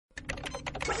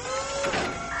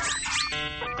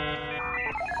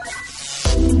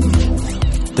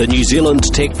The New Zealand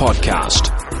Tech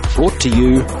Podcast, brought to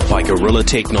you by Gorilla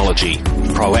Technology,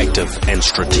 proactive and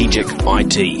strategic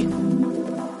IT.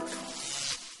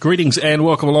 Greetings and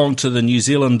welcome along to the New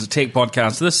Zealand Tech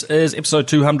Podcast. This is episode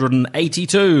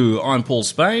 282. I'm Paul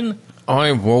Spain.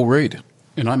 I'm Wal Reid.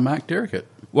 And I'm Mark Derrickett.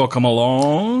 Welcome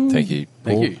along. Thank you,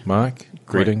 Paul. Thank you. Mark,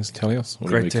 greetings, Telios.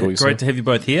 Great to have you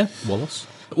both here. Wallace.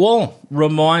 Well,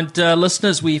 remind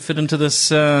listeners we fit into this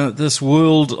this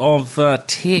world of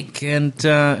tech and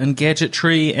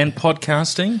gadgetry and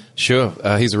podcasting. Sure.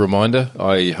 Here's a reminder.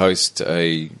 I host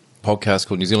a podcast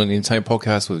called New Zealand Entertainment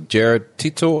Podcast with Jared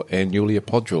Tito and Yulia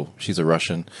Podril. She's a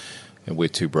Russian, and we're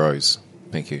two bros.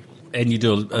 Thank you. And you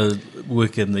do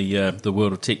work in the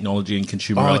world of technology and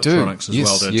consumer electronics as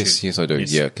well, don't you? Yes, I do.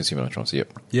 Yes. Yeah, consumer electronics,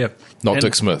 yep. Yeah. Not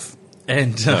Dick Smith.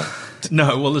 And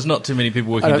no, well, there's not too many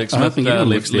people working at Dick Smith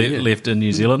left in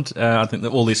New Zealand. I think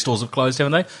that all their stores have closed,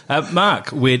 haven't they? Mark,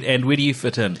 where do you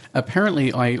fit in?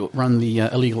 Apparently, I run the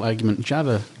Illegal Argument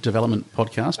Java development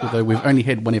podcast, although we've only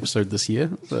had one episode this year.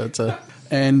 But,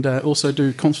 and also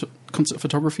do concert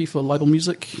photography for Libel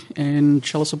Music and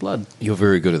Chalice of Blood. You're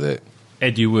very good at that.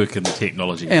 And you work in the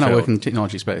technology And field. I work in the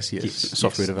technology space, yes.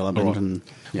 Software development. Right. And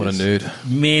What a nerd.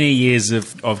 Many years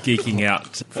of geeking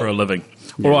out for a living.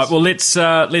 All right, well,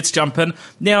 let's jump in.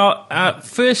 Now,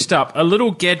 first up, a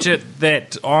little gadget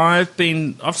that I've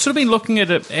sort of been looking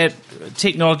at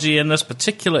technology in this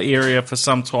particular area for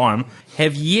some time,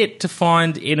 have yet to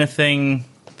find anything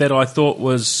that I thought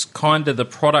was kind of the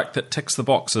product that ticks the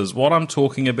boxes. What I'm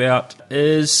talking about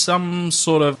is some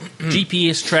sort of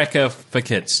GPS tracker for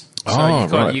kids.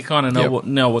 So you kind of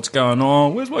know what's going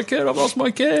on. Where's my kid? I've lost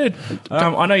my kid.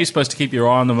 I know you're supposed to keep your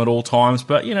eye on them at all times,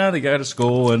 but, they go to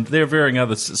school and there are varying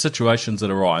other situations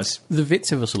that arise. the vets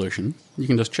have a solution. You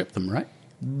can just chip them, right?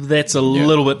 That's a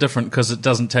little bit different because it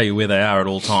doesn't tell you where they are at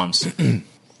all times.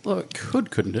 Well, it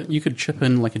couldn't it? You could chip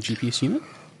in like a GPS unit?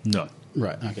 No.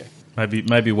 Right, okay.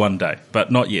 Maybe one day,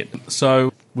 but not yet.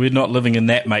 So we're not living in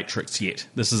that matrix yet.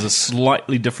 This is a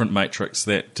slightly different matrix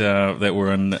that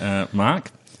we're in,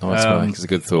 Mark. Nice, Mark. It's a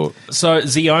good thought. So,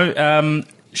 Zio,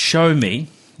 show me.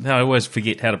 I always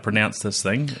forget how to pronounce this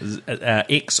thing.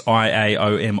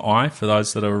 Xiaomi, for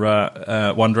those that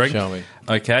are wondering. Xiaomi.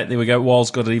 Okay, there we go. Wal's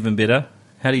got it even better.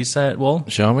 How do you say it, Wal?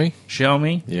 Xiaomi?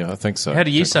 Xiaomi? Yeah, I think so. How do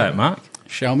you say it, Mark?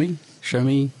 Xiaomi. Show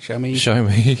me.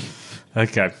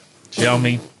 Okay,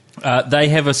 Xiaomi. They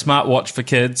have a smartwatch for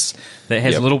kids that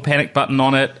has a little panic button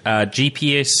on it,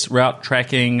 GPS, route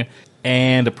tracking,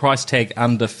 and a price tag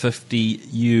under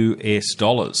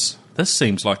 $50. This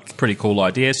seems like a pretty cool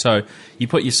idea. So you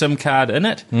put your SIM card in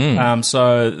it,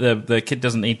 so the kid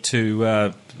doesn't need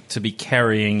to be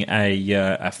carrying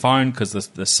a phone because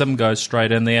the SIM goes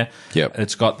straight in there. Yep.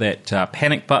 It's got that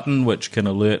panic button which can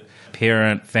alert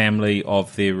parent, family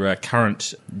of their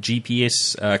current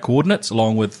GPS coordinates,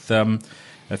 along with a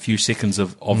few seconds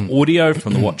of audio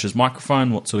from the watch's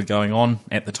microphone, what's sort of going on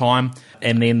at the time.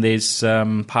 And then there's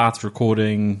path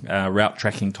recording, route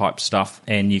tracking type stuff,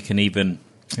 and you can even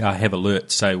have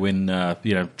alerts, say when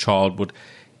child would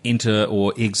enter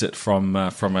or exit from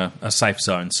a safe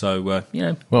zone. So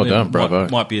Well done, bravo.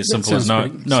 Might be as simple as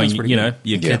knowing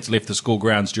your kids left the school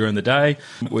grounds during the day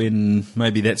when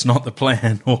maybe that's not the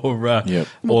plan, or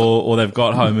they've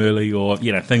got home early, or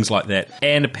things like that.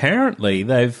 And apparently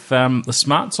they've the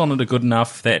smarts on it are good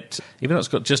enough that even though it's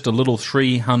got just a little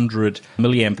 300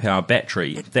 milliamp hour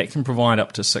battery, that can provide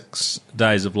up to 6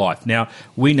 days of life. Now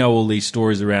we know all these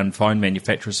stories around phone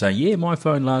manufacturers saying, my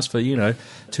phone lasts for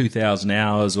 2,000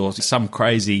 hours or some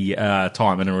crazy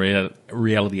time, and in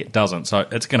reality it doesn't. So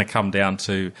it's going to come down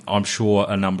to, I'm sure,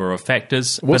 a number of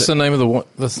factors. What's the name of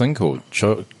the thing called?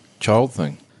 Child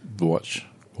thing? The watch?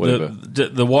 Whatever.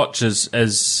 The watch is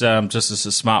just as a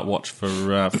smartwatch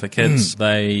for kids.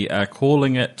 They are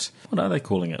calling it... What are they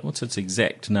calling it? What's its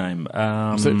exact name?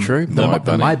 Is that true? My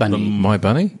Bunny. My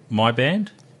Bunny? My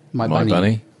Band? My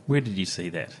Bunny. Where did you see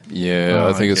that? Yeah,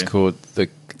 I think it's called...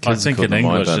 I think in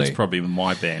English it's probably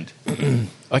My Band.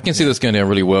 I can see this going down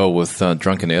really well with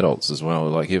drunken adults as well.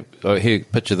 Like, here,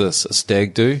 picture this, a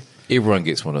stag do. Everyone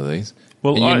gets one of these.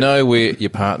 Well, and you know where your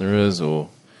partner is, or...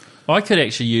 I could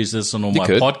actually use this on all my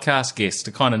podcast guests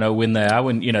to kind of know when they are,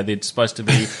 when they're supposed to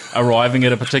be arriving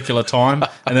at a particular time,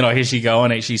 and then I actually go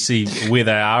and actually see where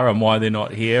they are and why they're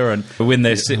not here, and when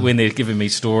they're giving me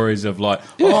stories of like,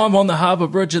 I'm on the Harbour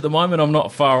Bridge at the moment, I'm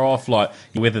not far off, like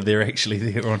whether they're actually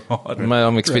there or not. Mate,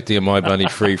 I'm expecting a My Bunny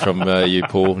free from you,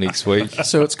 Paul, next week.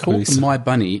 So it's called My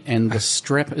Bunny, and the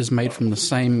strap is made from the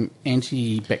same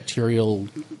antibacterial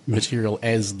material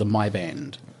as the My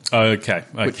Band. Okay.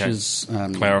 which is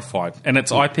clarified. And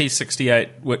it's IP68,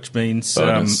 which means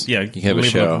You have a level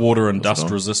shower. of water and That's dust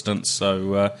fine. resistance.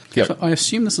 So So I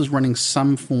assume this is running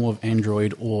some form of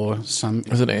Android or some,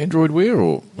 Is it Android Wear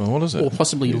or what is it? or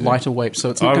possibly lighter weight. So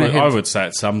it's I not going to have. would say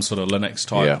it's some sort of Linux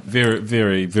type, Yeah. very,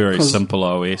 very, very 'Cause simple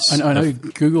OS. I know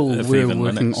Google if were even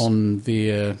working Linux. on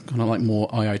their kind of like more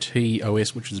IoT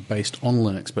OS, which is based on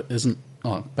Linux, but isn't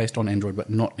based on Android,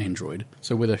 but not Android.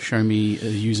 So whether Xiaomi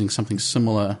is using something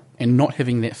similar and not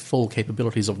having that full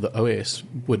capabilities of the OS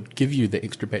would give you the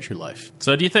extra battery life.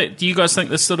 So do you guys think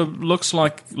this sort of looks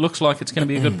like it's going to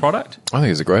be a good product? I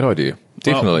think it's a great idea.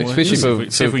 Definitely, Well,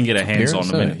 especially see if we can get our hands on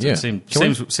them. parents,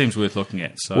 It seems worth looking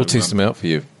at. So We'll test them out for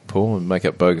you, Paul, and make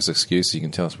up bogus excuses. You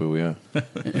can tell us where we are.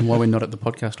 And why we're not at the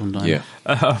podcast on time. Yeah.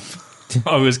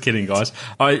 I was kidding, guys.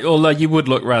 Although you would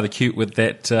look rather cute with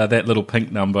that little pink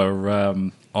number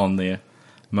on there,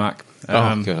 Mark.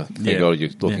 God, thank God you're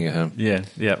looking at him.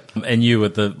 Yeah. And you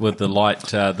with the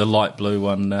light blue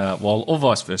one, or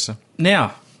vice versa.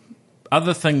 Now,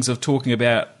 other things of talking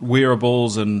about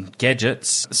wearables and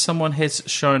gadgets. Someone has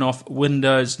shown off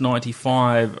Windows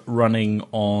 95 running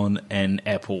on an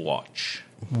Apple Watch.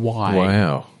 Why?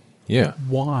 Wow. Yeah.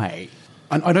 Why?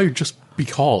 I know just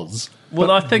because. Well,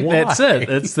 but I think why? that's it.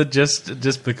 It's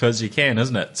just because you can,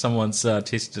 isn't it? Someone's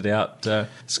tested out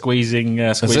squeezing.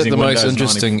 Is that the Windows most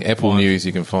interesting 95. Apple news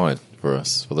you can find for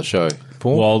us for the show?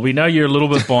 Paul? Well, we know you're a little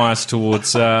bit biased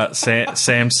towards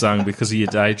Samsung because of your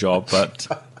day job, but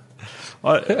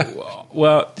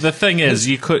the thing is,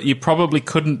 you probably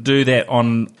couldn't do that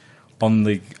on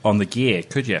the Gear,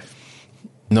 could you?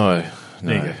 No.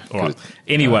 There you go. All right.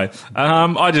 Anyway,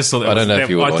 I just thought I don't know if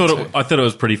you would I like thought it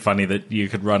was pretty funny that you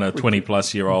could run a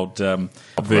 20-plus-year-old version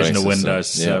Operating of Windows,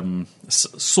 system,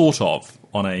 sort of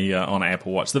on an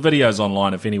Apple Watch. The video's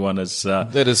online if anyone is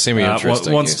that is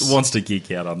semi-interesting. wants to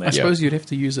geek out on that. I suppose you'd have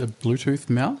to use a Bluetooth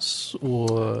mouse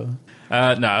or...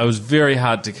 No, it was very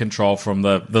hard to control from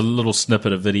the little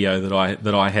snippet of video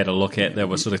that I had a look at. That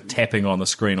was sort of tapping on the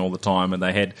screen all the time, and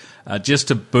they had just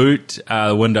to boot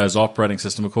the Windows operating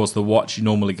system. Of course, the watch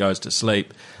normally goes to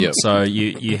sleep, Yep. so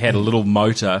you had a little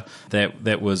motor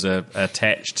that was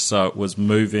attached, so it was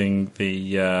moving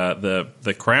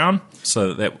the crown,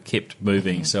 so that kept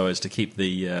moving, so as to keep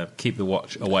the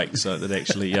watch awake, so that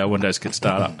actually Windows could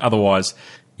start up. Otherwise,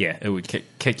 yeah, it would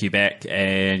kick you back,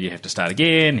 and you have to start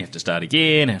again. You have to start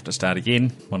again. Have to start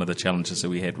again. One of the challenges that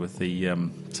we had with the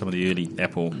some of the early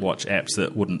Apple Watch apps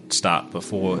that wouldn't start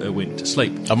before it went to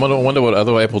sleep. I wonder what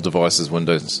other Apple devices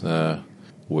Windows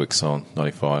works on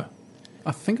 95.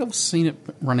 I think I've seen it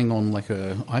running on like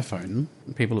a iPhone.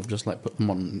 People have just like put them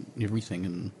on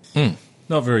everything and...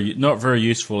 Not very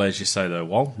useful, as you say, though,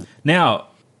 Wal. Now,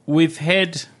 we've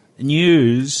had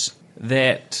news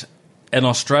that an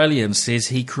Australian says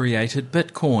he created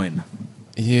Bitcoin.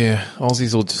 Yeah,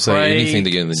 Aussies will say Craig anything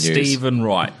to get in the news. Stephen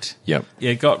Wright. Yep.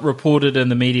 It got reported in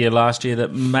the media last year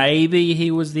that maybe he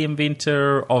was the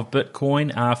inventor of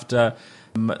Bitcoin after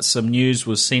some news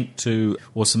was sent to,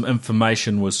 or some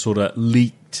information was sort of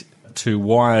leaked to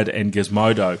Wired and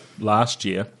Gizmodo last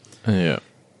year. Yeah.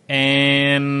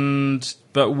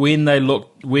 But when they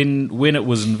looked, when it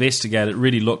was investigated, it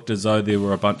really looked as though there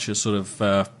were a bunch of sort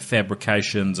of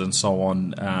fabrications and so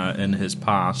on in his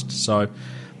past. So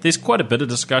there's quite a bit of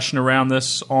discussion around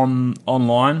this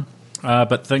online,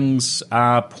 but things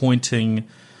are pointing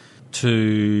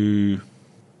to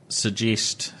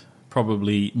suggest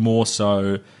probably more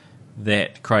so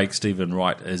that Craig Stephen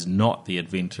Wright is not the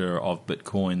inventor of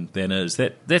Bitcoin than is.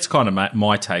 That's kind of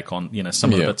my take on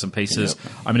some of the bits and pieces.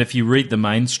 Yep. I mean, if you read the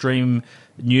mainstream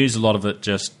news, a lot of it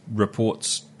just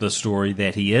reports the story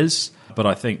that he is. But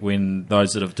I think when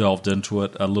those that have delved into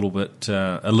it a little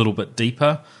bit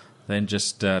deeper than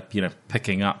just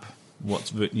picking up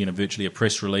what's virtually a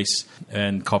press release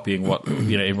and copying what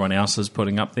everyone else is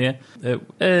putting up there,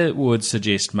 it would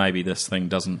suggest maybe this thing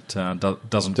doesn't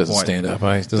quite stand up,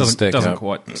 eh? Doesn't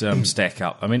quite stack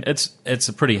up. I mean, it's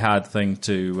a pretty hard thing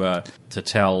to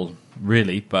tell,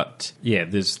 really. But yeah,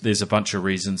 there's a bunch of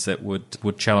reasons that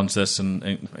would challenge this, and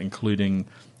including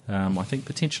I think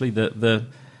potentially the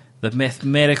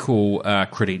mathematical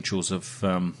credentials of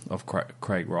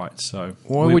Craig Wright. So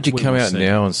why would you come out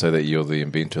now and say that you're the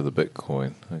inventor of the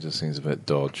Bitcoin? It just seems a bit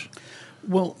dodge.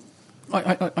 Well,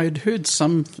 I had heard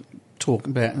some talk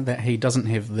about that he doesn't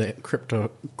have the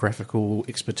cryptographical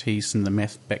expertise and the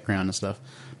math background and stuff,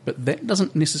 but that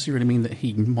doesn't necessarily mean that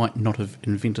he might not have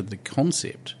invented the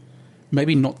concept.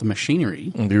 Maybe not the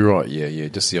machinery. You're right, yeah,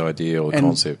 just the idea or the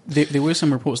concept. There were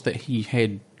some reports that he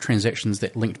had transactions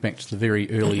that linked back to the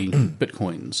very early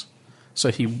Bitcoins.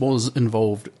 So he was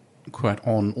involved quite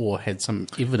on, or had some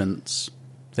evidence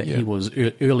that he was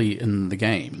early in the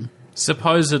game.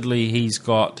 Supposedly, he's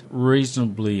got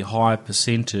reasonably high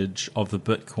percentage of the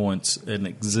bitcoins in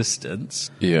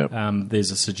existence. Yeah. There's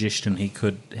a suggestion he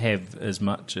could have as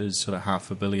much as sort of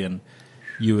 $500 million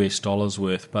US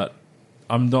worth, but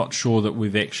I'm not sure that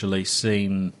we've actually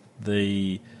seen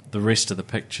the rest of the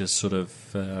picture sort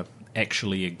of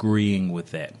actually agreeing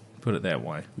with that. Put it that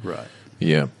way. Right.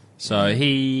 Yeah. So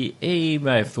he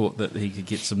may have thought that he could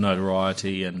get some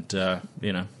notoriety and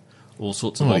all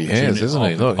sorts of He has, hasn't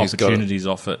he? Look, opportunities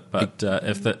off it. But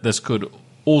if this could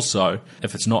also,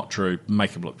 if it's not true,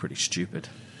 make him look pretty stupid,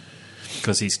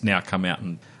 because he's now come out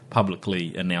and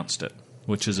publicly announced it,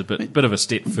 which is a bit of a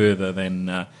step further than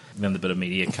the bit of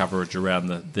media coverage around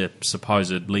the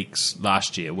supposed leaks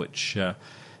last year, which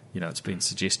it's been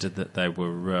suggested that they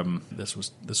were this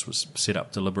was set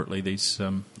up deliberately, these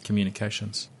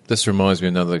communications. This reminds me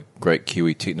of another great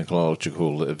Kiwi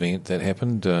technological event that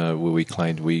happened where we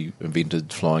claimed we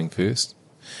invented flying first.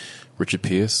 Richard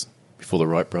Pearce, before the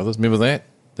Wright brothers. Remember that?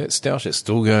 That stoush that's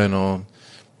still going on.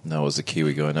 No, it was the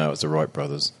Kiwi guy. No, it was the Wright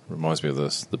brothers. Reminds me of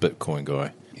this, the Bitcoin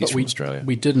guy. He's from Australia.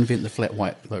 We did invent the flat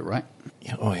white, though, right?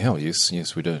 Yeah, oh, hell,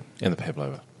 yes, we did. And the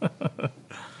pavlova.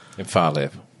 And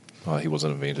Farlap. Oh, he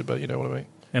wasn't invented, but you know what I mean.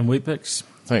 And Weet-Bix.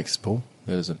 Thanks, Paul.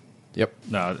 That isn't. Yep.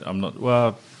 No, I'm not.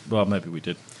 Well, maybe we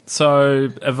did. So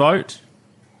a vote.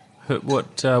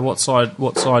 What side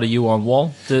are you on,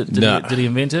 Wal? Did he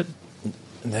invent it?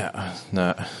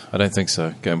 No, I don't think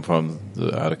so. Going from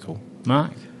the article,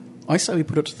 Mark. I say we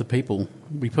put it to the people.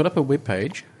 We put up a web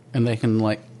page, and they can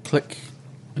click.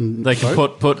 And they can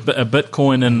put a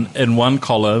Bitcoin in one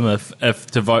column if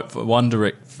to vote for one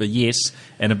direct for yes,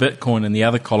 and a Bitcoin in the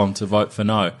other column to vote for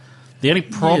no. The only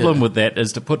problem with that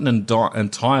is to put an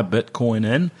entire Bitcoin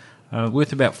in,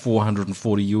 worth about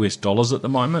 $440 at the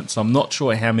moment. So I'm not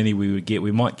sure how many we would get.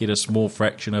 We might get a small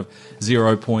fraction of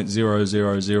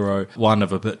 0.0001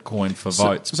 of a Bitcoin for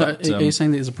votes. So are you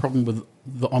saying there's a problem with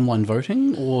the online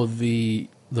voting or the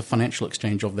financial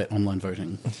exchange of that online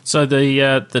voting? So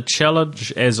the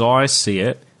challenge, as I see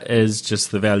it, is just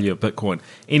the value of Bitcoin.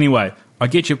 Anyway, I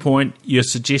get your point. You're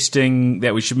suggesting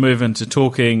that we should move into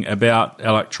talking about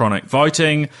electronic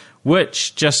voting,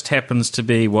 which just happens to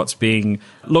be what's being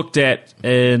looked at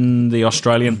in the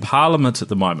Australian Parliament at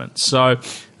the moment. So,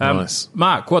 nice.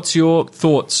 Mark, what's your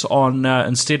thoughts on,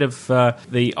 instead of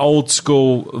the old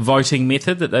school voting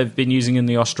method that they've been using in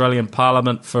the Australian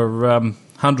Parliament for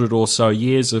 100 or so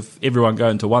years, of everyone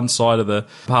going to one side of the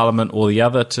Parliament or the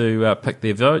other to pick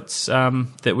their votes,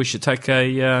 that we should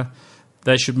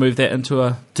they should move that into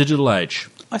a digital age?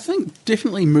 I think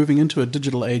definitely moving into a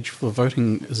digital age for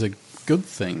voting is a good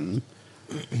thing,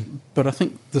 but I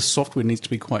think the software needs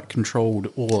to be quite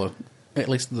controlled, or at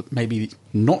least maybe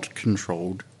not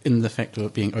controlled, in the fact of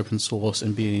it being open source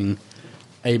and being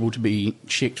able to be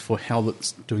checked for how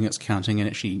it's doing its counting and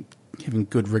actually having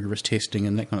good rigorous testing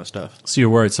and that kind of stuff. So you're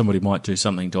worried somebody might do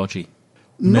something dodgy?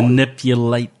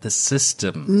 Manipulate the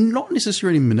system? Not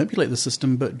necessarily manipulate the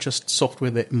system, but just software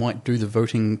that might do the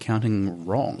voting counting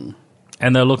wrong.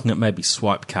 And they're looking at maybe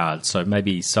swipe cards, so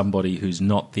maybe somebody who's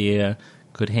not there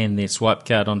could hand their swipe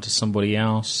card onto somebody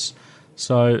else.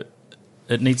 So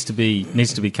it needs to be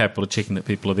capable of checking that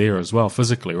people are there as well,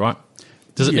 physically, right?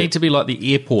 Does it need to be like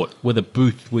the airport with a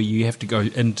booth where you have to go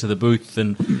into the booth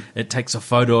and it takes a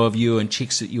photo of you and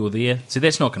checks that you're there? See,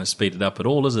 that's not going to speed it up at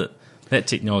all, is it? That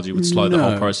technology would slow the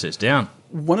whole process down.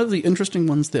 One of the interesting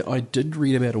ones that I did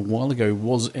read about a while ago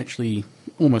was actually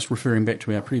almost referring back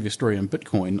to our previous story on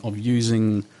Bitcoin, of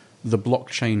using the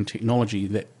blockchain technology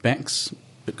that backs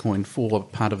Bitcoin for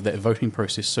part of that voting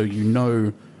process, so you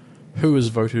know who has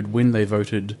voted, when they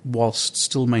voted, whilst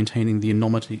still maintaining the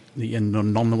anonymity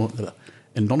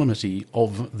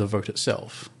of the vote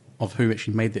itself, of who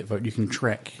actually made that vote. You can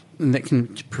track, and that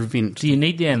can prevent... Do you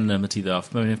need the anonymity, though?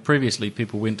 I mean, if previously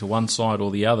people went to one side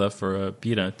or the other for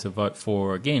to vote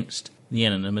for or against, the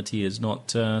anonymity is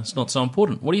not it's not so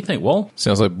important. What do you think, Wal?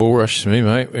 Sounds like bull rush to me,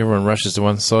 mate. Everyone rushes to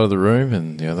one side of the room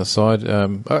and the other side.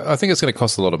 I think it's going to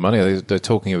cost a lot of money. They're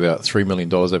talking about $3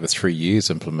 million over 3 years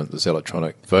to implement this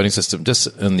electronic voting system just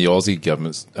in the Aussie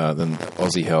government's, the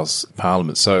Aussie House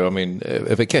Parliament. So, I mean,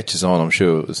 if it catches on, I'm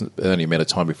sure it's only a matter of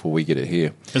time before we get it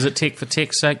here. Is it tech for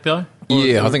tech's sake, though?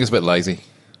 Yeah, I think it's a bit lazy.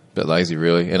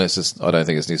 Really, and it's just, I don't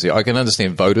think it's necessary. I can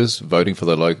understand voters voting for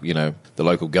the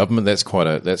local government. That's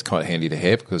quite handy to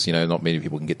have, because not many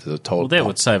people can get to the toll.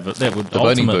 Well, that would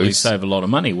ultimately save a lot of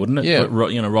money, wouldn't it? Yeah. But,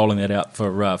 rolling that out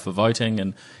for voting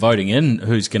and voting in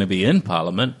who's going to be in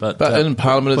Parliament, but in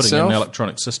Parliament putting itself, an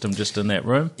electronic system just in that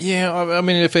room. Yeah, I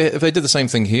mean, if they did the same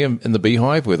thing here in the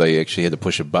Beehive, where they actually had to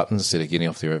push a button instead of getting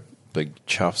off their big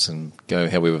chuffs and go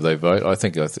however they vote. I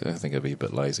think it'd be a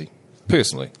bit lazy.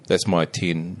 Personally, that's my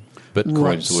 10 Bitcoins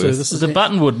Right, so worth. this is The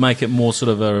button would make it more sort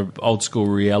of a old school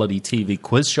reality TV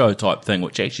quiz show type thing,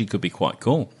 which actually could be quite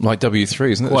cool. Like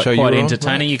W3, isn't it? The show Quite you were on?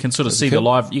 entertaining. Right. You can sort of That's see cool. the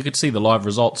live. You could see the live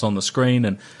results on the screen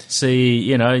and see,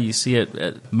 you see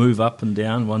it move up and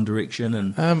down one direction.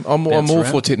 And I'm bounce all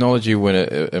around. for technology when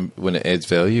it adds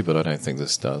value, but I don't think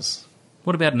this does.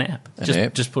 What about an app?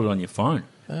 App? Just put it on your phone.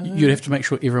 You'd have to make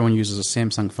sure everyone uses a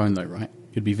Samsung phone, though, right?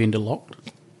 You'd be vendor locked.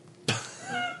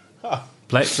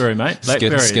 BlackBerry, mate.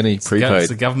 BlackBerry. Skinny prepaid. It's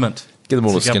the government. Give them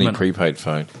all a It's the skinny government. prepaid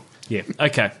phone. Yeah.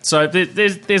 Okay. So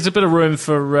there's a bit of room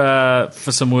for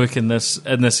some work in this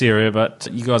area, but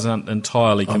you guys aren't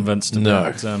entirely convinced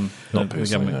about not the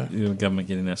personally, government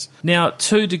getting this. Now,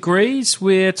 2 degrees.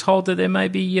 We're told that they may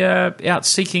be out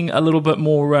seeking a little bit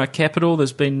more capital.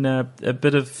 There's been a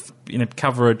bit of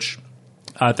coverage.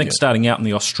 I think starting out in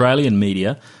the Australian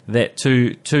media, that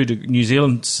New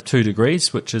Zealand's 2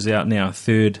 degrees, which is out now,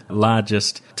 third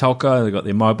largest telco. They've got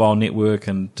their mobile network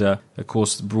and, of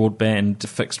course, broadband,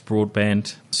 fixed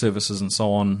broadband services and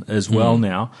so on as well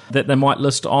now, that they might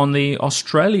list on the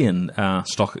Australian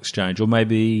stock exchange, or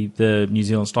maybe the New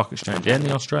Zealand Stock Exchange and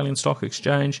the Australian Stock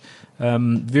Exchange.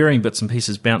 Varying bits and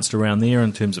pieces bounced around there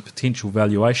in terms of potential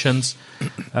valuations.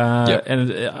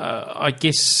 And I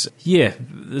guess,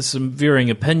 there's some varying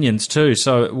opinions too.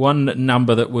 So one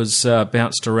number that was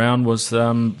bounced around was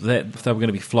that if they were going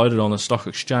to be floated on the stock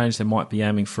exchange, they might be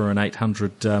aiming for an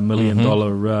 $800 million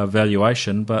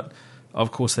valuation. But,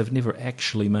 of course, they've never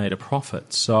actually made a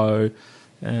profit. So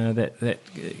that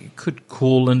could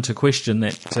call into question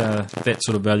that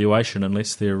sort of valuation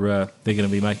unless they're going to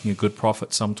be making a good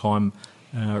profit sometime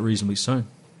reasonably soon.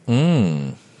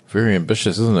 Very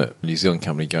ambitious, isn't it? New Zealand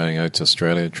company going out to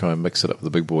Australia and try and mix it up with the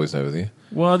big boys over there.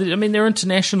 Well, I mean, they're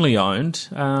internationally owned,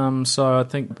 so I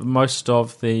think most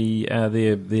of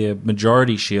their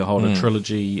majority shareholder,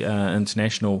 Trilogy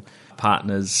International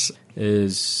Partners,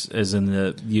 is in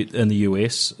the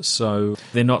US. So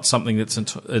they're not something that's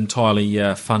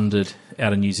entirely funded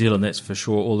out of New Zealand, that's for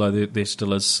sure. Although there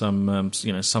still is some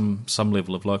some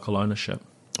level of local ownership.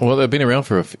 Well, they've been around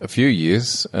for a few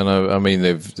years, and I mean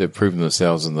they've proven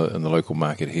themselves in the local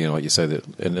market here, like you say, that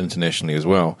and internationally as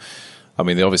well. I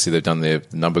mean, they've done their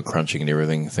number crunching and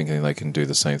everything, thinking they can do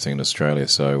the same thing in Australia.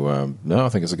 So no, I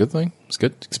think it's a good thing. It's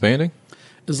good, expanding.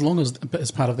 As long as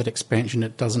part of that expansion,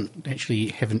 it doesn't actually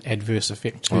have an adverse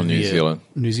effect to On New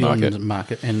Zealand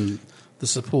market and the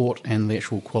support and the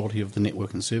actual quality of the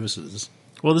network and services.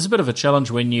 Well, there's a bit of a challenge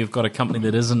when you've got a company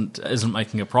that isn't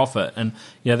making a profit, and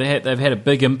they've had a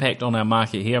big impact on our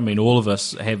market here. I mean, all of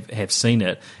us have seen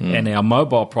it, and our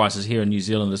mobile prices here in New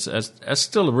Zealand are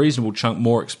still a reasonable chunk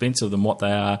more expensive than what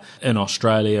they are in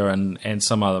Australia and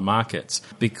some other markets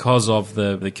because of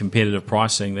the competitive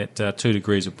pricing that 2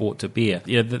 degrees have brought to bear.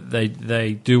 Yeah,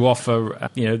 they do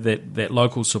offer that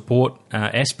local support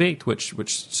aspect, which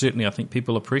certainly I think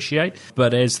people appreciate.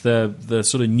 But as the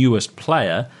sort of newest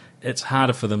player, it's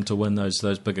harder for them to win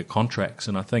those bigger contracts,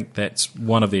 and I think that's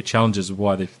one of their challenges of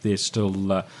why they're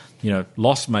still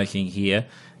loss making here,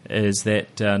 is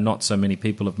that not so many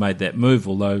people have made that move.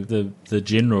 Although the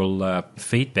general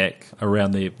feedback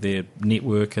around their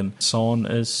network and so on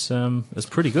is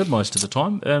pretty good most of the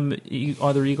time.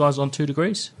 Either of you guys on 2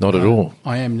 degrees? Not at all.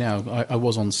 I am now. I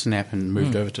was on Snap and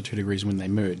moved over to 2 degrees when they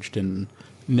merged, and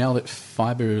now that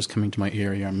fibre is coming to my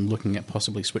area, I'm looking at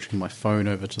possibly switching my phone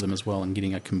over to them as well and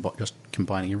getting just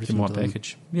combining everything In one to them.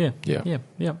 package. Yeah.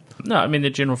 No, I mean, the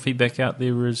general feedback out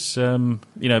there is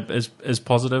is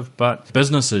positive, but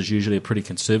businesses usually are pretty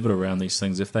conservative around these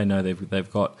things. If they know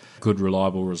they've got good,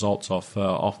 reliable results off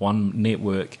one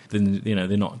network, then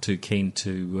they're not too keen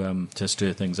to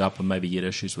stir things up and maybe get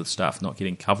issues with staff not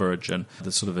getting coverage and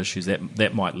the sort of issues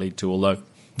that might lead to. Although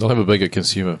They'll have a bigger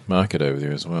consumer market over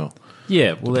there as well.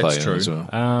 Yeah, well, that's true. As well.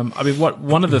 I mean,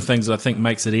 one of the things I think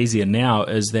makes it easier now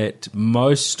is that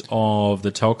most of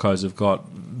the telcos have got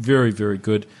very, very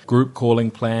good group calling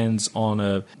plans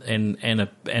and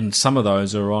some of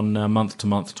those are on a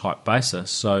month-to-month type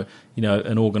basis. So,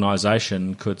 an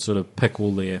organisation could sort of pick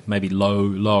all their maybe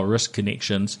lower risk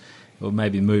connections, or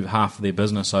maybe move half of their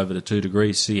business over to 2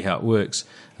 degrees, see how it works,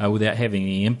 without having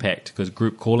any impact, because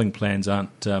group calling plans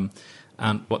aren't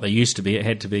what they used to be. It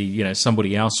had to be,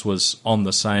 somebody else was on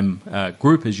the same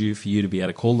group as you for you to be able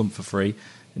to call them for free.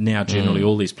 Now, generally,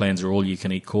 all these plans are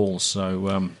all-you-can-eat calls,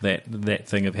 so that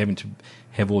thing of having to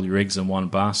have all your eggs in one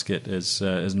basket is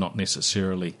not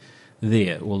necessarily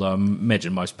there, although I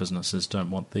imagine most businesses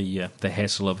don't want the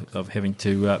hassle of having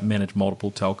to manage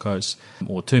multiple telcos,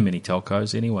 or too many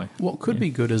telcos anyway. What could be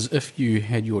good is if you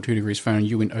had your 2 Degrees phone and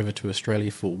you went over to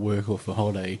Australia for work or for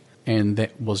holiday, and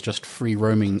that was just free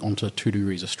roaming onto 2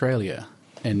 Degrees Australia.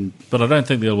 But I don't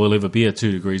think there will ever be a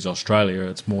 2 Degrees Australia.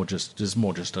 It's more just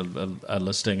a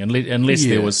listing, unless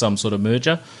there was some sort of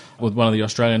merger with one of the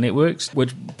Australian networks,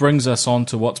 which brings us on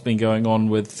to what's been going on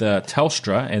with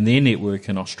Telstra and their network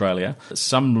in Australia.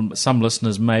 Some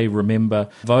listeners may remember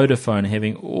Vodafone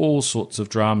having all sorts of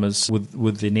dramas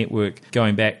with their network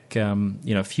going back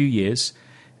a few years.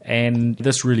 And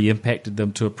this really impacted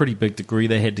them to a pretty big degree.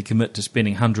 They had to commit to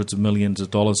spending hundreds of millions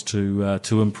of dollars to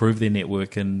improve their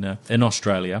network in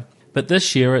Australia. But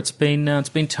this year it's been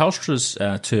Telstra's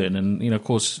turn, and of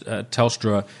course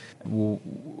Telstra,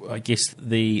 I guess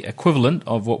the equivalent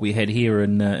of what we had here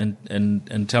in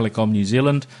Telecom New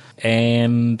Zealand,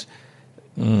 and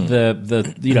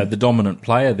the dominant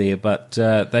player there. But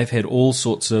they've had all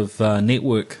sorts of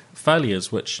network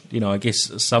failures, which I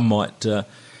guess some might.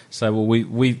 So, well,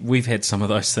 we've had some of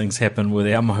those things happen with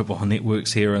our mobile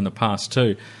networks here in the past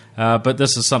too, but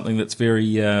this is something that's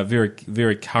very, very,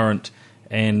 very current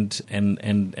and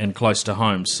close to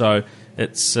home. So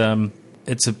it's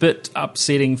a bit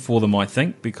upsetting for them, I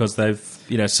think, because they've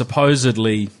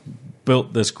supposedly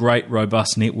built this great,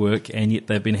 robust network, and yet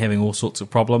they've been having all sorts of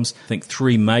problems. I think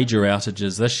 3 major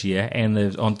outages this year,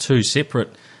 and on 2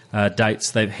 separate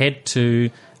dates, they've had to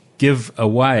give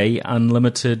away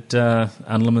unlimited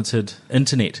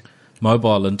internet,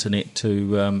 mobile internet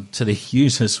to their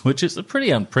users, which is a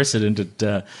pretty unprecedented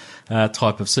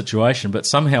type of situation. But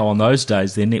somehow on those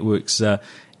days, their networks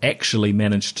actually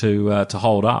managed to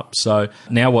hold up. So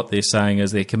now what they're saying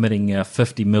is they're committing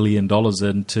 $50 million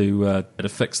to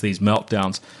fix these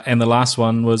meltdowns. And the last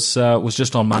one was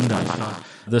just on Monday.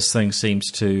 This thing seems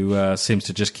to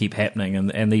just keep happening,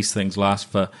 and these things last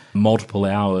for multiple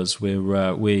hours,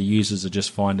 where users are just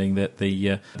finding that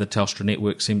the Telstra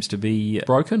network seems to be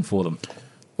broken for them.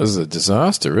 This is a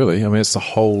disaster, really. I mean, it's the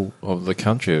whole of the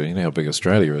country. You know how big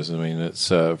Australia is. I mean, it's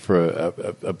for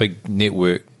a big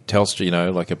network,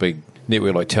 Telstra, like a big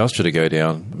network like Telstra to go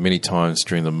down many times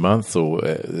during the month, or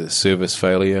service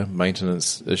failure,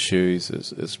 maintenance issues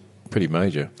is pretty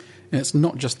major. And it's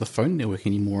not just the phone network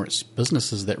anymore, it's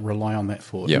businesses that rely on that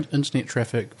for internet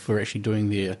traffic, for actually doing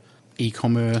their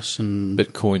e-commerce and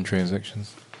Bitcoin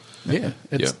transactions. Yeah,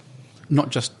 it's not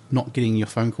just not getting your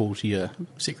phone call to your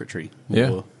secretary.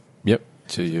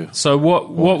 To you. So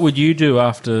what would you do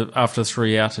after 3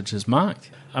 outages, Mark?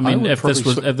 I mean, if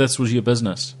this was your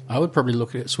business, I would probably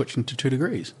look at switching to 2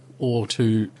 Degrees or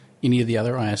to any of the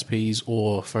other ISPs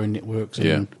or phone networks,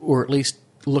 or at least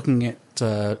looking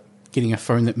at getting a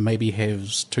phone that maybe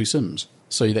has 2 SIMs,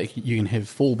 so that you can have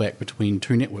fallback between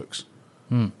 2 networks.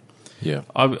 Yeah,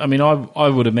 I mean, I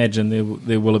would imagine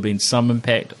there will have been some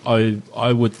impact.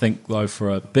 I would think, though, for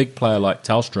a big player like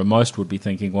Telstra, most would be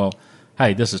thinking, well,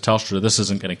 hey, this is Telstra, this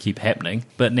isn't going to keep happening.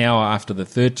 But now, after the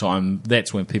 3rd time,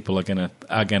 that's when people are going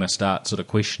to start sort of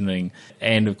questioning.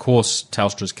 And of course,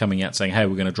 Telstra's coming out saying, hey,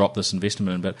 we're going to drop this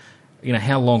investment. But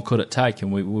how long could it take?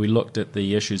 And we looked at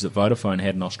the issues that Vodafone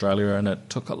had in Australia, and it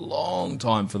took a long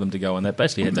time for them to go. And they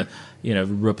basically had to,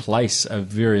 replace a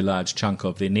very large chunk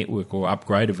of their network, or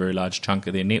upgrade a very large chunk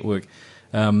of their network,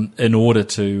 in order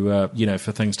to,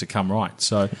 for things to come right.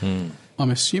 So,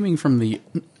 I'm assuming from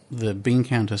the bean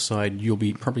counter side, you'll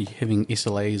be probably having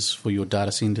SLAs for your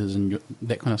data centers and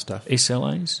that kind of stuff.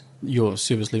 SLAs, your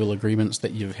service level agreements,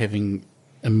 that you're having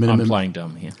a minimum. I'm playing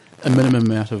dumb here. A minimum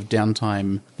amount of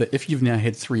downtime, that if you've now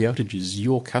had 3 outages,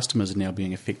 your customers are now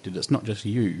being affected. It's not just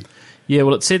you. Yeah,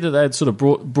 well, it said that they'd sort of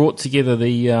brought together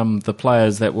the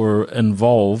players that were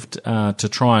involved to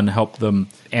try and help them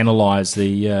analyse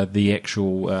the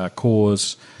actual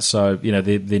cause. So their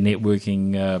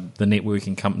networking, the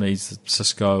networking companies,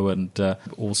 Cisco, and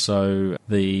also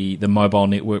the mobile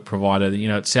network provider.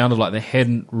 It sounded like they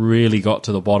hadn't really got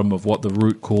to the bottom of what the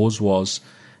root cause was,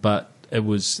 but it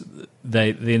was.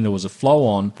 Then there was a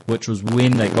flow-on, which was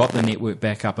when they got the network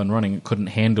back up and running, it couldn't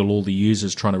handle all the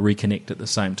users trying to reconnect at the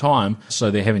same time, so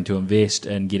they're having to invest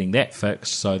in getting that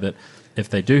fixed, so that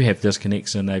if they do have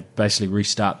disconnects and they basically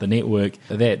restart the network,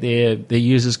 that their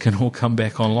users can all come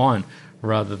back online,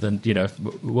 rather than,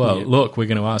 look, we're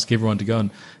going to ask everyone to go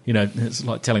and, it's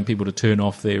like telling people to turn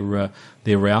off their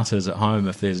routers at home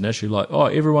if there's an issue. Like, oh,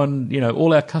 everyone,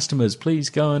 all our customers, please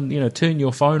go and, turn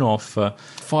your phone off for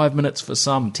 5 minutes for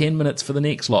some, 10 minutes for the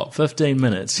next lot, 15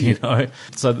 minutes,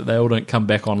 so that they all don't come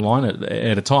back online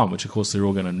at a time, which, of course, they're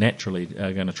all going to naturally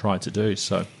going to try to do.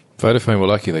 So Vodafone were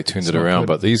lucky they turned it not around, good.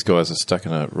 but these guys are stuck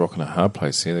in a rock and a hard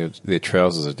place here. Their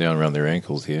trousers are down around their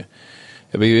ankles here.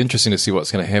 It'll be interesting to see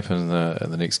what's going to happen in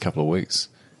the next couple of weeks,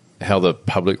 how the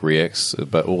public reacts,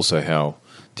 but also how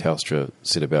Telstra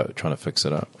set about trying to fix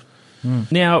it up.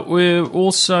 Now, we're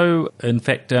also, in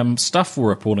fact, Stuff were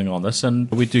reporting on this,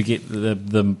 and we do get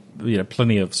the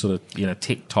plenty of sort of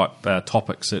tech type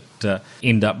topics that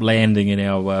end up landing in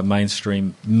our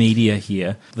mainstream media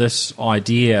here. This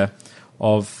idea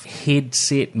of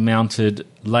headset-mounted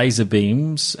laser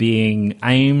beams being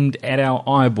aimed at our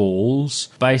eyeballs,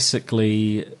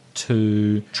 basically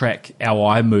to track our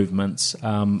eye movements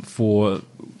for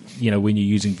when you're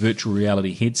using virtual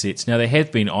reality headsets. Now, there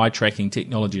have been eye tracking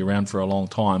technology around for a long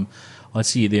time. I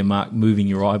see you there, Mark, moving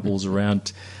your eyeballs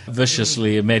around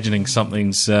viciously, imagining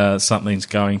something's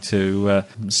going to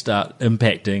start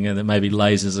impacting, and that maybe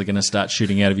lasers are going to start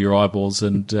shooting out of your eyeballs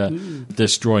and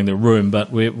destroying the room. But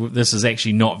this is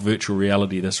actually not virtual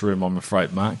reality, this room, I'm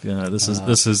afraid, Mark. This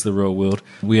is the real world.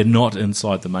 We are not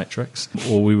inside the Matrix,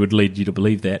 or we would lead you to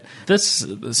believe that. This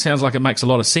sounds like it makes a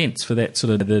lot of sense for that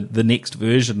sort of the next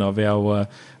version of our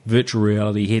virtual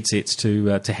reality headsets to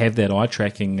have that eye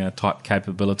tracking type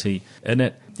capability in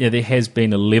it. Yeah, there has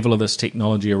been a level of this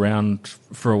technology around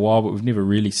for a while, but we've never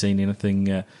really seen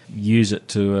anything use it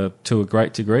to a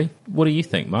great degree. What do you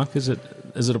think, Mark? Is it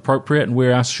appropriate, and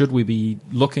where else should we be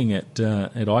looking at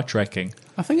eye tracking?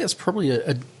 I think it's probably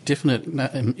a definite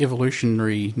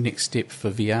evolutionary next step for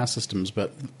VR systems,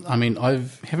 but I mean, I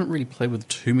haven't really played with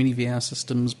too many VR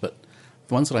systems, but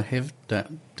the ones that I have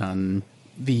done,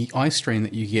 the eye strain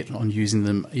that you get on using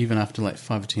them, even after like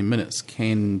 5 or 10 minutes,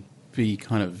 can be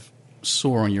kind of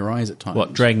sore on your eyes at times.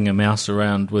 What, dragging a mouse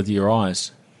around with your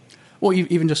eyes? Or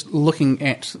even just looking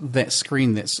at that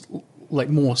screen that's like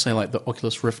more, say, like the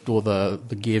Oculus Rift or the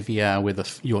Gear VR, where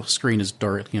your screen is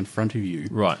directly in front of you.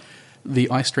 Right. The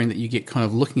eye strain that you get kind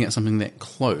of looking at something that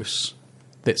close,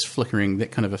 that's flickering, that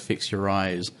kind of affects your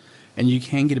eyes. And you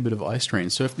can get a bit of eye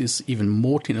strain. So if there's even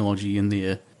more technology in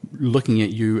there looking at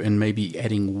you and maybe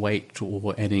adding weight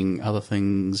or adding other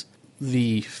things,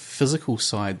 the physical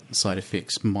side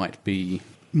effects might be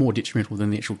more detrimental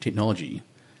than the actual technology.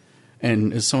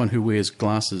 And as someone who wears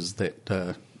glasses that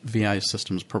VR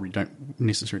systems probably don't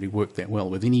necessarily work that well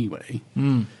with anyway,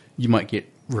 you might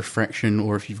get refraction,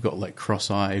 or if you've got like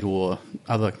cross-eyed or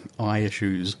other eye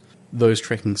issues, those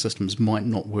tracking systems might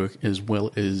not work as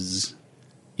well as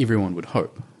everyone would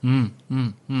hope.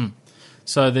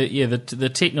 So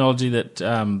the technology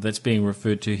that's being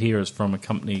referred to here is from a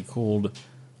company called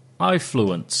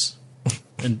iFluence.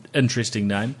 Interesting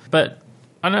name, but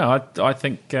I know I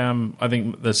think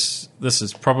this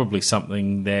is probably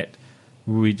something that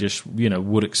we just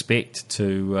would expect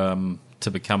to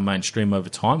become mainstream over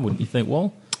time, wouldn't you think,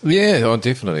 Wal? Yeah,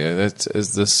 definitely.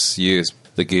 As this year's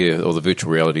the Gear or the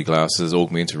virtual reality glasses,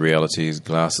 augmented reality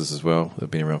glasses as well. They've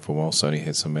been around for a while. Sony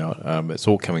had some out. It's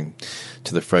all coming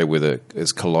to the fray where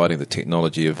it's colliding the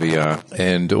technology of VR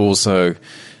and also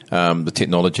the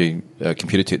technology,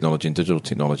 computer technology and digital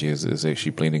technology is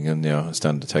actually blending in now. It's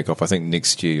starting to take off. I think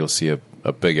next year you'll see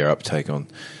a bigger uptake on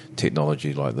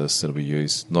technology like this that'll be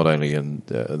used not only in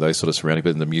those sort of surroundings,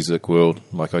 but in the music world.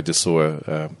 Like I just saw,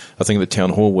 I think at the town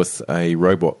hall with a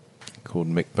robot called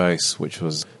Mick Bass, which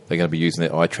was they're going to be using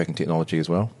that eye tracking technology as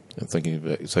well. I'm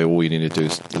thinking, so all you need to do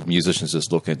is the musicians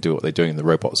just look and do what they're doing, and the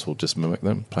robots will just mimic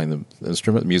them, playing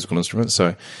the musical instrument.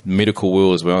 So medical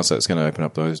world as well. So it's going to open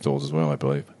up those doors as well, I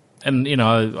believe. And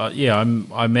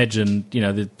I imagine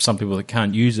there's some people that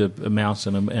can't use a mouse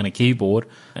and a keyboard,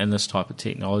 and this type of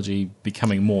technology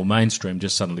becoming more mainstream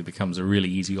just suddenly becomes a really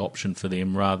easy option for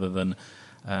them, rather than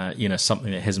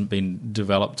something that hasn't been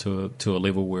developed to a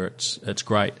level where it's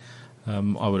great.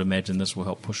 I would imagine this will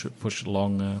help push it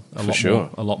along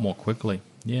a lot more quickly.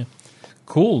 Yeah.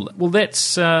 Cool. Well,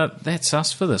 that's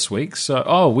us for this week.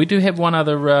 So, we do have one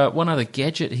other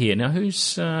gadget here. Now,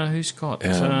 who's got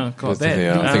that?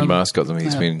 I think Mark's got them.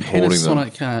 He's been holding them.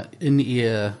 Panasonic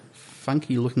in-ear,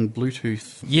 funky-looking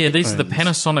Bluetooth. Yeah, headphones. These are the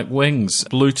Panasonic Wings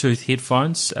Bluetooth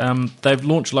headphones. They've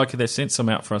launched they sent some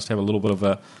out for us to have a little bit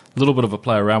of a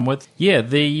play around with. Yeah,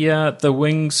 the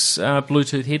Wings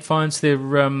Bluetooth headphones, they're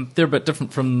a bit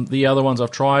different from the other ones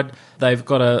I've tried. They've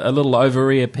got a little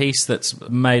over-ear piece that's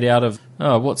made out of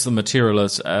what's the material?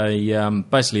 It's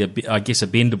basically a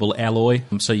bendable alloy,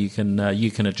 so you can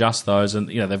adjust those, and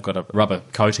they've got a rubber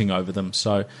coating over them,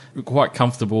 so quite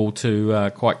comfortable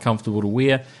to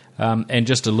wear. And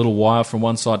just a little wire from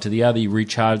one side to the other. You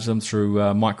recharge them through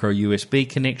a micro USB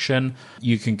connection.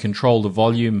 You can control the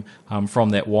volume from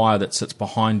that wire that sits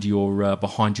behind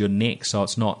your neck, so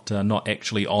it's not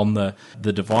actually on the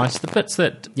device. The bits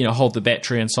that hold the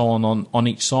battery and so on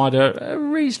each side are a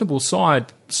reasonable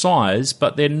size,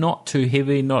 but they're not too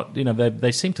heavy.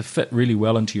 They seem to fit really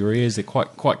well into your ears. They're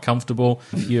quite comfortable.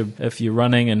 If you're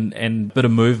running and bit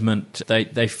of movement,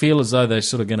 they feel as though they're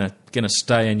sort of going to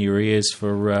stay in your ears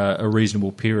for a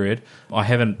reasonable period. I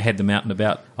haven't had them out and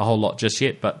about a whole lot just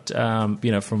yet, but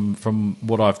from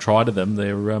what I've tried of them,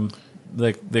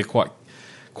 they're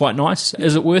quite nice.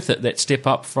 Is it worth it, that step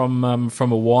up from a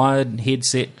wired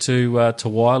headset to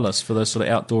wireless for those sort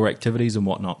of outdoor activities and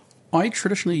whatnot? I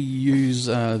traditionally use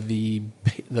the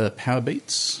Power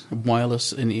Beats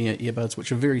wireless in-ear earbuds,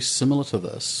 which are very similar to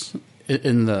this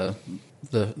in the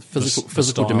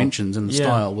physical dimensions and the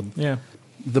style. With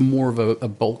the more of a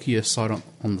bulkier side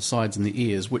on the sides and the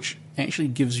ears, which actually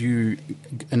gives you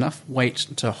enough weight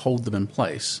to hold them in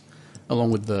place,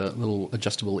 along with the little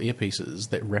adjustable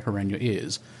earpieces that wrap around your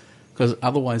ears. Because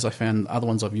otherwise, I found other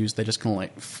ones I've used, they just kind of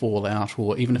like fall out,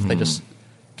 or even if they just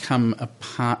come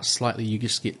apart slightly, you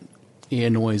just get air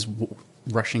noise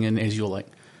rushing in as you're like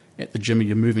at the gym,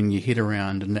 you're moving your head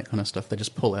around and that kind of stuff. They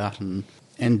just pull out, and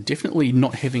definitely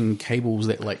not having cables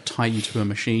that like tie you to a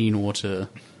machine or to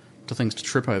things to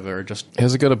trip over are just...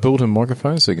 Has it got a built-in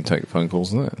microphone so you can take phone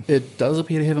calls and that? It does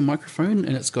appear to have a microphone,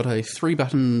 and it's got a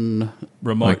 3-button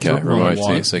remote.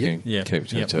 Remote, so you can keep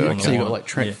So you've got like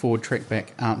track forward, track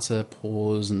back, answer,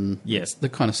 pause, and the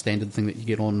kind of standard thing that you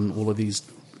get on all of these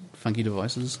funky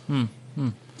devices. And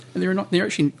they're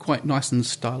actually quite nice and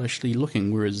stylishly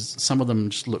looking, whereas some of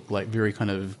them just look like very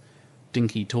kind of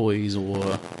dinky toys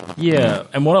or... Yeah,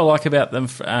 and what I like about them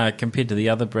compared to the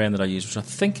other brand that I use, which I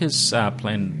think is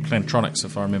Plantronics,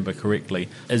 if I remember correctly,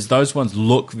 is those ones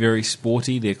look very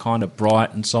sporty. They're kind of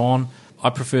bright and so on. I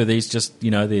prefer these just,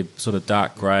 they're sort of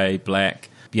dark grey, black.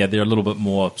 Yeah, they're a little bit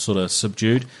more sort of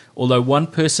subdued. Although one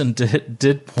person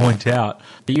did point out,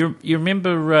 you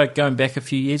remember going back a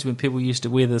few years when people used to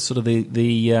wear the sort of the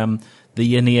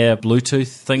in-ear Bluetooth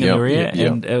thing in your ear,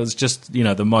 and it was just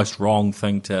the most wrong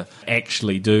thing to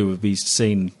actually do would be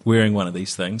seen wearing one of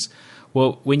these things.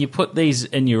 Well, when you put these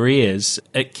in your ears,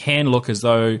 it can look as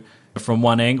though from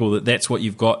one angle that's what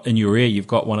you've got in your ear. You've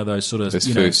got one of those sort of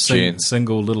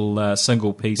single little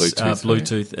single piece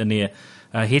Bluetooth in-ear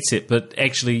headset, but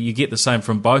actually you get the same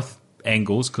from both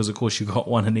angles because of course you've got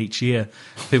one in each ear.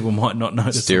 People might not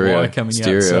notice the wire coming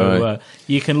out, so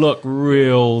you can look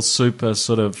real super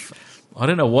sort of, I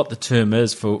don't know what the term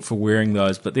is for wearing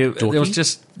those, but there was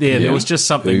just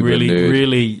something really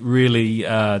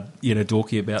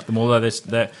dorky about them. Although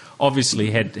they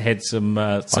obviously had some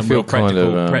real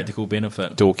practical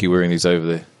benefit. Dorky wearing these over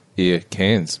the ear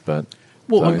cans, but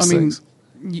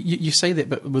you say that,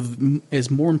 but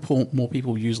as more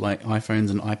people use like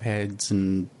iPhones and iPads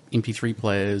and MP3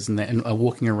 players and that, and are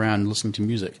walking around listening to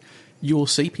music, you'll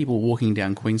see people walking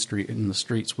down Queen Street in the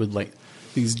streets with like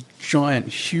these giant,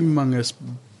 humongous,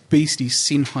 beastie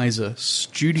Sennheiser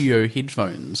studio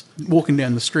headphones walking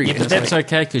down the street. Yeah, but that's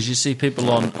okay because you see people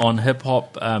on hip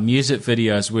hop music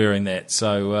videos wearing that,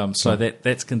 so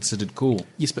that's considered cool.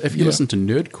 Yes, but if you listen to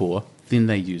nerdcore, then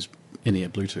they use in-ear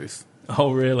Bluetooth.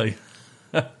 Oh, really?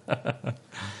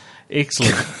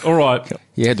 Excellent. All right.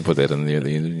 You had to put that in there at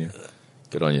the end, didn't you?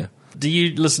 Good on you. Do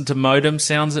you listen to modem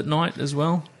sounds at night as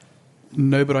well?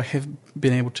 No, but I have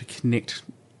been able to connect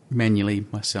manually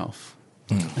myself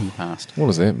in the past. What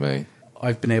does that mean?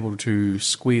 I've been able to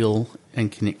squeal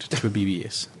and connect to a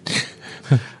BBS.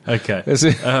 Okay.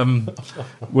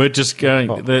 We're just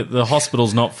going... The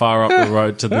hospital's not far up the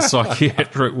road to the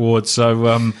psychiatric ward,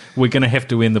 so we're going to have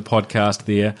to end the podcast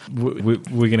there. We're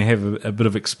going to have a bit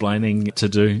of explaining to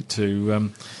do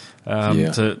to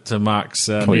Mark's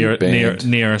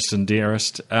nearest and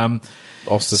dearest.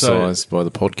 Ostracised by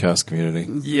the podcast community.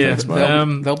 Yeah.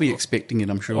 Thanks, they'll be expecting it,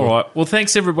 I'm sure. All right. Well,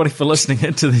 thanks everybody for listening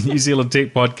into the New Zealand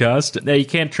Tech Podcast. Now, you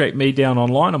can track me down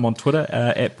online. I'm on Twitter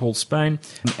at Paul Spain,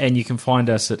 and you can find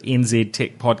us at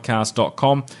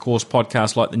nztechpodcast.com. Of course,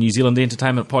 podcasts like the New Zealand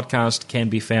Entertainment Podcast can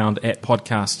be found at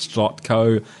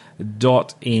podcasts.co.nz.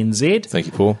 Thank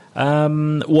you, Paul.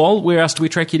 Wal, where else do we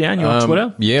track you down? You're on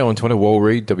Twitter? Yeah, on Twitter,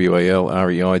 Walreid,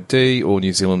 WALREID, or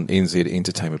New Zealand NZ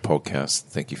Entertainment Podcast.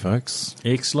 Thank you, folks.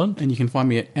 Excellent. And you can find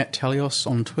me at Talios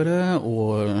on Twitter,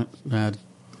 or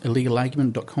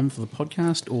illegalargument.com for the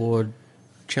podcast, or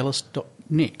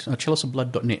chalice.net,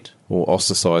 chaliceofblood.net. Or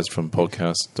ostracized from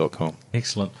podcast.com.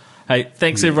 Excellent. Hey,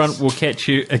 thanks everyone. We'll catch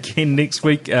you again next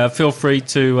week. Feel free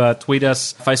to tweet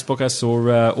us, Facebook us,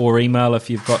 or email if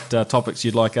you've got topics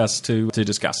you'd like us to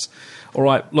discuss. All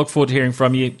right, look forward to hearing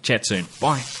from you. Chat soon.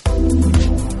 Bye.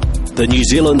 The New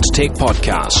Zealand Tech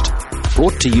Podcast.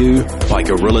 Brought to you by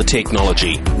Gorilla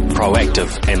Technology,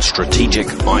 proactive and strategic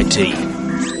IT.